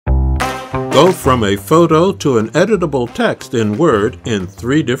Go from a photo to an editable text in Word in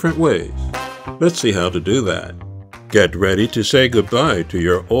 3 different ways. Let's see how to do that. Get ready to say goodbye to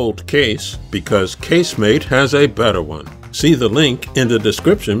your old case because CaseMate has a better one. See the link in the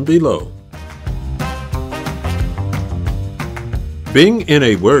description below. Being in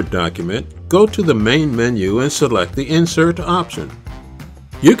a Word document, go to the main menu and select the Insert option.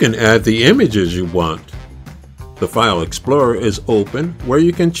 You can add the images you want. The File Explorer is open where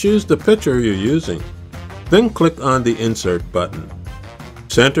you can choose the picture you're using. Then click on the Insert button.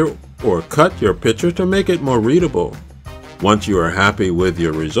 Center or cut your picture to make it more readable. Once you are happy with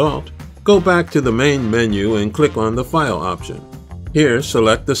your result, go back to the main menu and click on the File option. Here,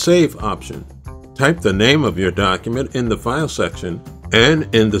 select the Save option. Type the name of your document in the File section, and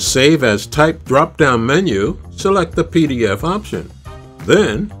in the Save as Type drop-down menu, select the PDF option.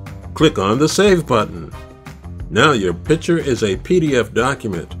 Then, click on the Save button. Now your picture is a PDF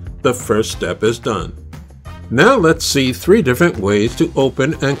document. The first step is done. Now let's see 3 different ways to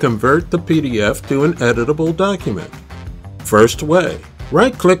open and convert the PDF to an editable document. First way,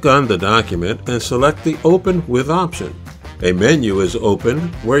 right-click on the document and select the Open With option. A menu is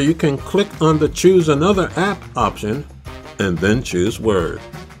open where you can click on the Choose Another App option and then choose Word.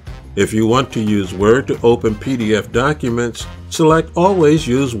 If you want to use Word to open PDF documents, select Always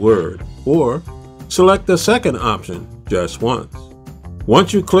Use Word or select the second option just once.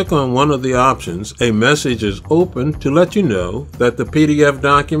 Once you click on one of the options, a message is open to let you know that the PDF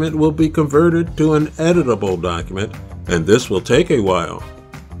document will be converted to an editable document, and this will take a while.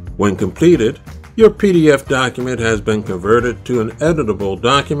 When completed, your PDF document has been converted to an editable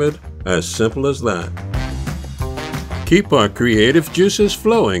document, as simple as that. Keep our creative juices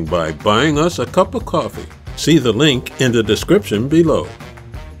flowing by buying us a cup of coffee. See the link in the description below.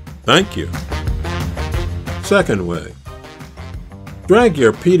 Thank you. Second way. Drag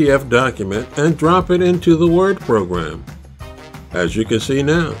your PDF document and drop it into the Word program. As you can see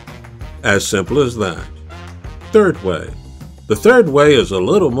now. As simple as that. Third way. The third way is a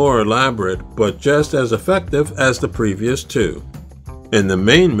little more elaborate but just as effective as the previous 2. In the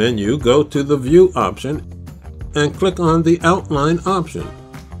main menu, go to the View option and click on the Outline option.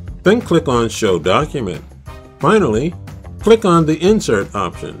 Then click on Show Document. Finally, click on the Insert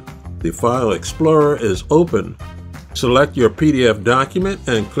option. The File Explorer is open. Select your PDF document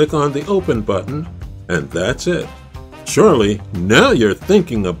and click on the Open button, and that's it. Surely, now you're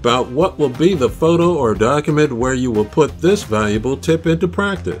thinking about what will be the photo or document where you will put this valuable tip into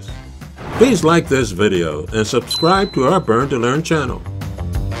practice. Please like this video and subscribe to our Burn to Learn channel.